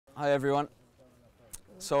Hi everyone.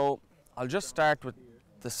 So I'll just start with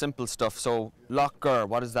the simple stuff. So Lough Gur,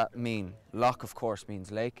 what does that mean? Lough, of course,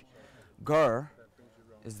 means lake. Gur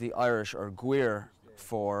is the Irish or gwir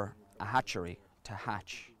for a hatchery, to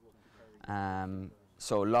hatch.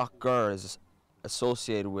 So Lough Gur is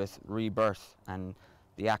associated with rebirth and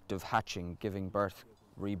the act of hatching, giving birth,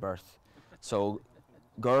 rebirth. So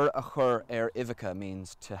Gur a chur ivica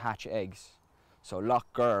means to hatch eggs. So Lough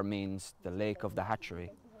Gur means the lake of the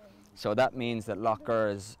hatchery. So that means that Lough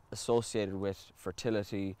Gur is associated with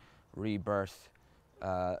fertility, rebirth,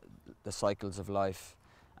 the cycles of life.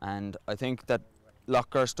 And I think that Lough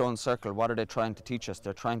Gur Stone Circle, what are they trying to teach us?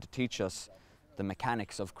 They're trying to teach us the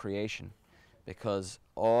mechanics of creation, because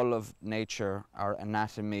all of nature, our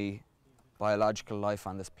anatomy, biological life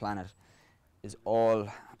on this planet is all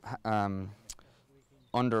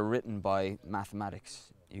underwritten by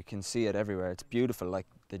mathematics. You can see it everywhere. It's beautiful, like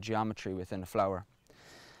the geometry within a flower.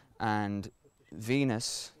 And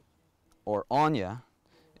Venus, or Anya,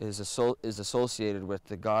 is associated with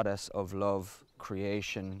the goddess of love,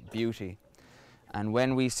 creation, beauty. And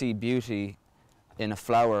when we see beauty in a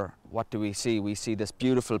flower, what do we see? We see this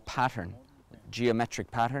beautiful pattern,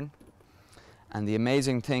 geometric pattern. And the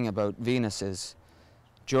amazing thing about Venus is,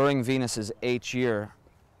 during Venus's 8-year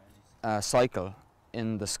cycle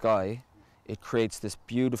in the sky, it creates this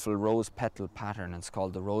beautiful rose petal pattern. It's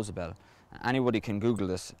called the rosabelle. Anybody can Google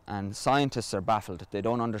this, and scientists are baffled. They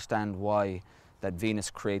don't understand why that Venus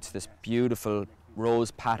creates this beautiful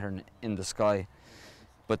rose pattern in the sky.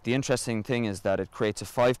 But the interesting thing is that it creates a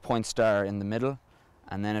 5-point star in the middle,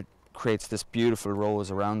 and then it creates this beautiful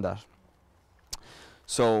rose around that.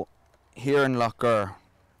 So here in Lough Gur,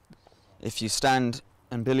 if you stand,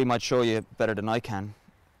 and Billy might show you better than I can,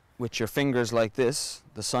 with your fingers like this,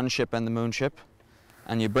 the sun ship and the moon ship,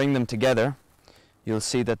 and you bring them together, you'll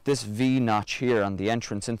see that this V notch here on the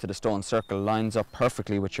entrance into the stone circle lines up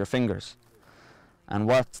perfectly with your fingers. And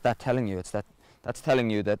what's that telling you? That's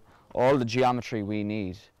telling you that all the geometry we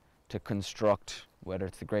need to construct, whether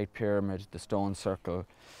it's the Great Pyramid, the stone circle,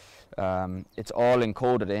 it's all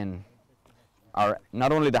encoded in our,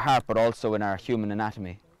 not only the heart, but also in our human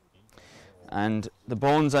anatomy. And the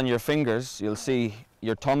bones on your fingers, you'll see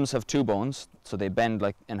your thumbs have 2 bones, so they bend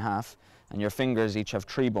like in half, and your fingers each have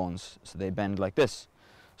 3 bones, so they bend like this.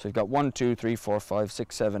 So you've got 1, 2, 3, 4, 5,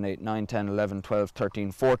 6, 7, 8, 9, 10, 11, 12,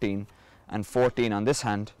 13, 14, and 14 on this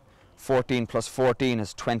hand. 14 plus 14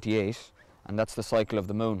 is 28, and that's the cycle of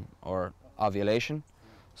the moon, or ovulation.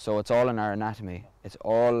 So it's all in our anatomy. It's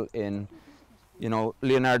all in, you know,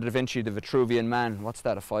 Leonardo da Vinci, the Vitruvian Man, what's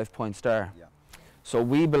that, a 5-point star? Yeah. So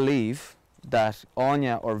we believe that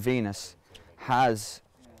Anya, or Venus, has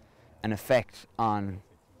an effect on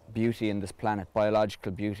beauty in this planet,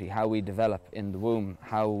 biological beauty, how we develop in the womb,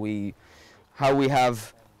 how we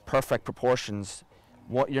have perfect proportions.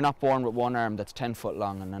 You're not born with one arm that's 10 foot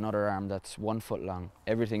long and another arm that's 1 foot long.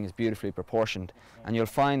 Everything is beautifully proportioned, and you'll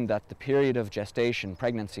find that the period of gestation,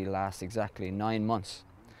 pregnancy, lasts exactly 9 months.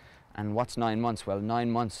 And what's 9 months? Well,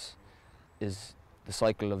 9 months is the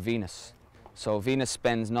cycle of Venus. So Venus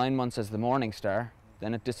spends 9 months as the morning star,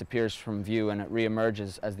 then it disappears from view and it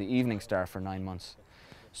re-emerges as the evening star for 9 months.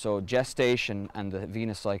 So gestation and the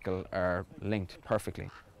Venus cycle are linked perfectly.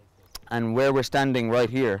 And where we're standing right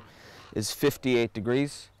here is 58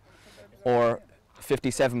 degrees, or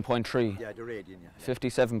 57.3. Yeah, the radian, yeah.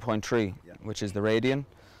 57.3, yeah. Which is the radian.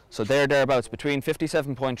 So thereabouts, between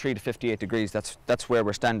 57.3 to 58 degrees, that's where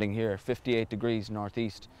we're standing here. 58 degrees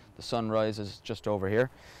northeast. The sun rises just over here.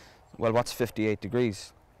 Well, what's 58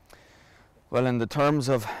 degrees? Well, in the terms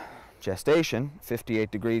of gestation,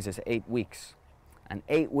 58 degrees is 8 weeks. And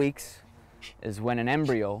 8 weeks is when an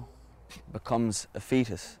embryo becomes a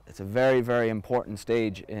fetus. It's a very, very important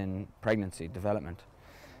stage in pregnancy development.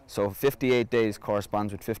 So 58 days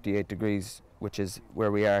corresponds with 58 degrees, which is where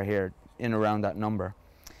we are here, in around that number.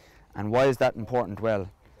 And why is that important? Well,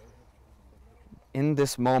 in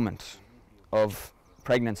this moment of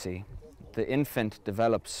pregnancy, the infant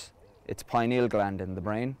develops its pineal gland in the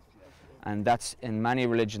brain, and that's in many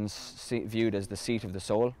religions viewed as the seat of the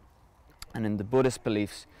soul. And in the Buddhist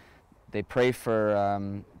beliefs, they pray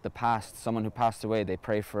for the past, someone who passed away, they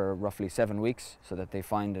pray for roughly 7 weeks so that they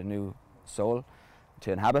find a new soul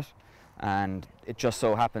to inhabit. And it just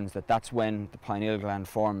so happens that that's when the pineal gland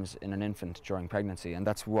forms in an infant during pregnancy. And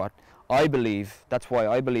that's what I believe, that's why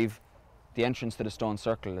I believe the entrance to the stone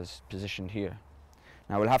circle is positioned here.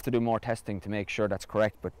 Now we'll have to do more testing to make sure that's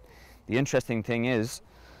correct, but the interesting thing is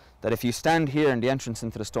that if you stand here in the entrance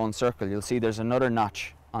into the stone circle, you'll see there's another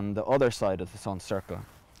notch on the other side of the stone circle.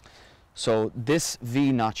 So this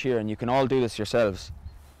V notch here, and you can all do this yourselves,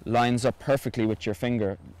 lines up perfectly with your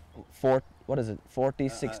finger what is it, 40,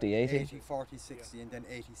 60, 80? 80, 40, 60, and then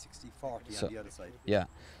 80, 60, 40 So, on the other side. yeah.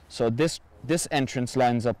 So this entrance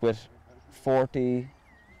lines up with 40,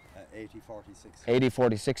 80, 40, 60. 80,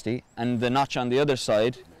 40, 60, and the notch on the other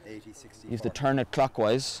side, 80, 60, you have to 40. turn it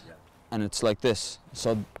clockwise, Yeah. and it's like this.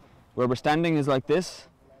 So where we're standing is like this,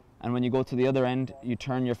 and when you go to the other end, you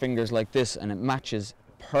turn your fingers like this, and it matches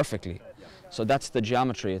perfectly. Yeah. So that's the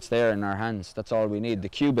geometry. It's there in our hands. That's all we need. The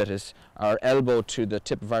cubit is our elbow to the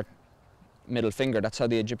tip of our middle finger. That's how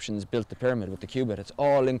the Egyptians built the pyramid, with the cubit. It's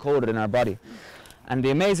all encoded in our body. And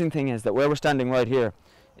the amazing thing is that where we're standing right here,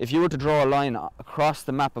 if you were to draw a line across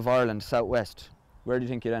the map of Ireland, southwest, where do you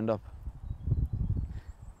think you'd end up?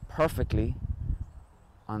 Perfectly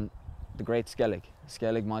on the Great Skellig,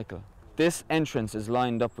 Skellig Michael. This entrance is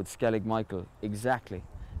lined up with Skellig Michael exactly.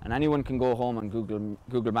 And anyone can go home and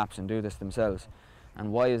Google Maps and do this themselves.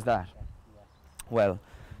 And why is that? Well,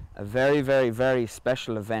 a very, very, very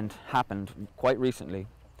special event happened quite recently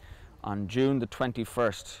on June the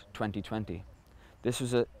 21st, 2020. This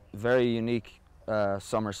was a very unique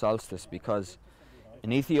summer solstice because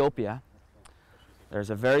in Ethiopia there's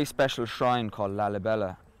a very special shrine called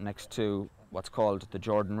Lalibela next to what's called the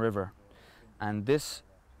Jordan River. And this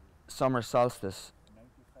summer solstice,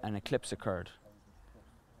 an eclipse occurred.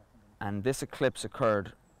 And this eclipse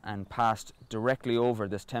occurred and passed directly over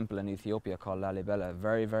this temple in Ethiopia called Lalibela, a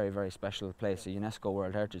very, very, very special place, a UNESCO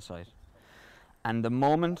World Heritage Site. And the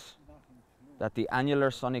moment that the annular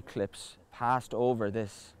sun eclipse passed over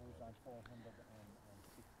this,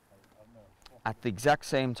 at the exact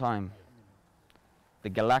same time, the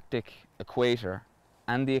galactic equator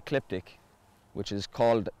and the ecliptic, which is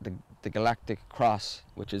called the galactic cross,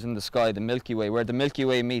 which is in the sky, the Milky Way, where the Milky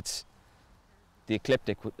Way meets the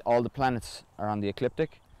ecliptic, all the planets are on the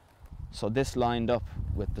ecliptic. So this lined up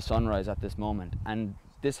with the sunrise at this moment, and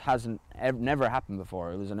this hasn't never happened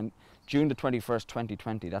before. It was on June the 21st,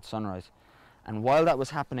 2020, that sunrise. And while that was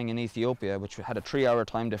happening in Ethiopia, which had a 3-hour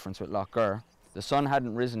time difference with Lough Gur, the sun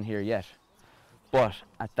hadn't risen here yet. But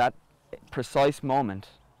at that precise moment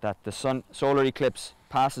that the solar eclipse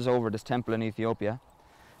passes over this temple in Ethiopia,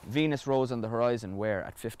 Venus rose on the horizon where?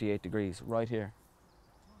 At 58 degrees, right here.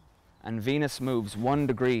 And Venus moves 1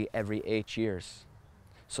 degree every 8 years.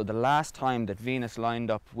 So the last time that Venus lined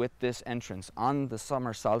up with this entrance on the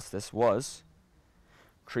summer solstice was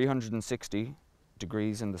 360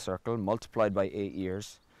 degrees in the circle, multiplied by 8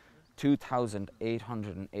 years,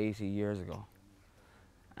 2,880 years ago.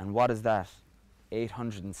 And what is that?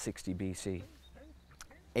 860 BC.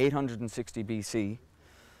 860 BC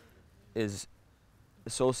is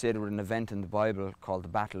associated with an event in the Bible called the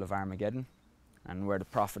Battle of Armageddon, and where the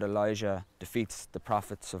prophet Elijah defeats the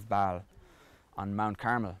prophets of Baal on Mount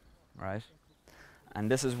Carmel, right? And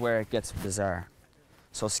this is where it gets bizarre.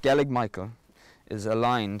 So Skellig Michael is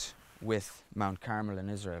aligned with Mount Carmel in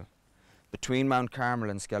Israel. Between Mount Carmel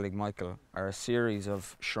and Skellig Michael are a series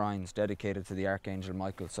of shrines dedicated to the Archangel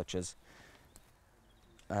Michael, such as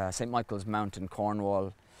St. Michael's Mount in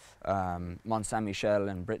Cornwall, Mont Saint-Michel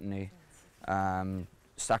in Brittany,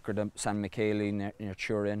 Sacre de San Michele near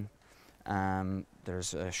Turin.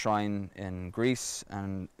 There's a shrine in Greece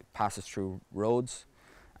and it passes through Rhodes,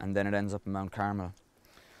 and then it ends up in Mount Carmel.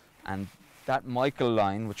 And that Michael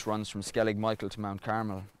line, which runs from Skellig Michael to Mount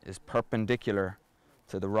Carmel, is perpendicular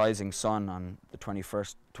to the rising sun on the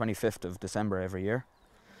 25th of December every year.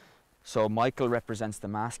 So Michael represents the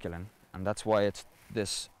masculine, and that's why it's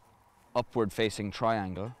this upward facing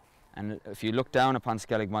triangle. And if you look down upon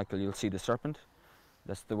Skellig Michael, you'll see the serpent.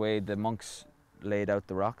 That's the way the monks laid out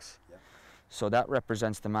the rocks. Yeah. So that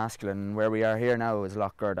represents the masculine, and where we are here now is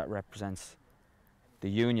Lough Gur. That represents the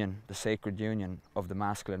union, the sacred union of the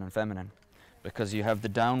masculine and feminine, because you have the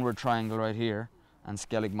downward triangle right here, and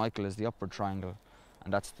Skellig Michael is the upward triangle,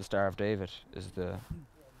 and that's the Star of David, is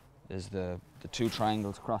the two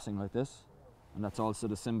triangles crossing like this, and that's also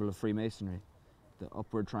the symbol of Freemasonry, the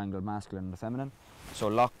upward triangle, masculine and the feminine. So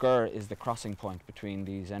Lough Gur is the crossing point between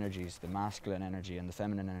these energies, the masculine energy and the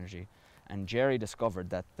feminine energy. And Jerry discovered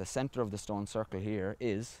that the center of the stone circle here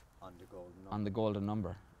is on the golden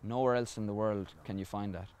number. Nowhere else in the world can you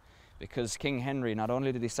find that. Because King Henry, not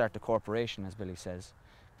only did he start the corporation, as Billy says,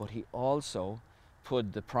 but he also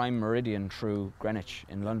put the prime meridian through Greenwich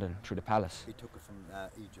in London, through the palace. He took it from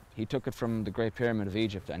Egypt. He took it from the Great Pyramid of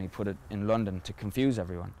Egypt and he put it in London to confuse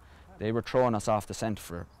everyone. They were throwing us off the scent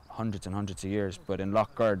for hundreds and hundreds of years, but in Lough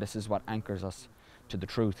Gur, this is what anchors us to the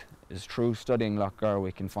truth. Is through studying Lough Gur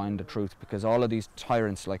we can find the truth, because all of these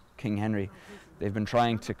tyrants like King Henry, they've been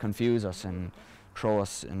trying to confuse us and throw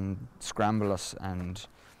us and scramble us,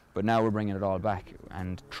 but now we're bringing it all back,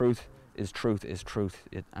 and truth is truth,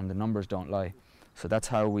 and the numbers don't lie. So that's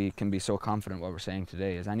how we can be so confident what we're saying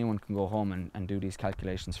today, is anyone can go home and do these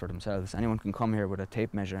calculations for themselves. Anyone can come here with a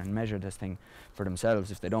tape measure and measure this thing for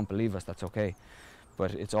themselves. If they don't believe us, that's okay.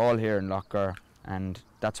 But it's all here in Lough Gur, and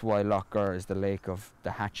that's why Lough Gur is the lake of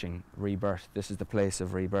the hatching, rebirth. This is the place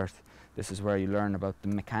of rebirth. This is where you learn about the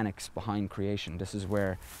mechanics behind creation. This is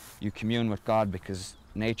where you commune with God, because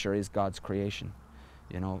nature is God's creation,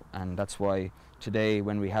 you know. And that's why today,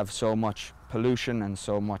 when we have so much pollution and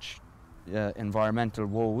so much environmental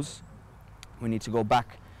woes, we need to go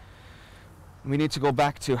back. We need to go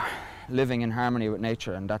back to living in harmony with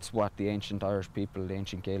nature, and that's what the ancient Irish people, the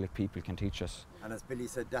ancient Gaelic people can teach us. And as Billy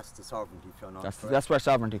said, that's the sovereignty, Fionn. That's where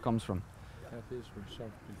sovereignty comes from. That is where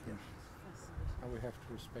sovereignty comes from. And we have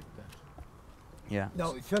to respect that. Yeah.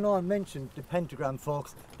 Now, Fionn mentioned the pentagram,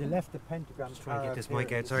 folks. They left the pentagram. Try and get this mic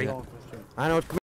there. out, sorry. Yeah. I know.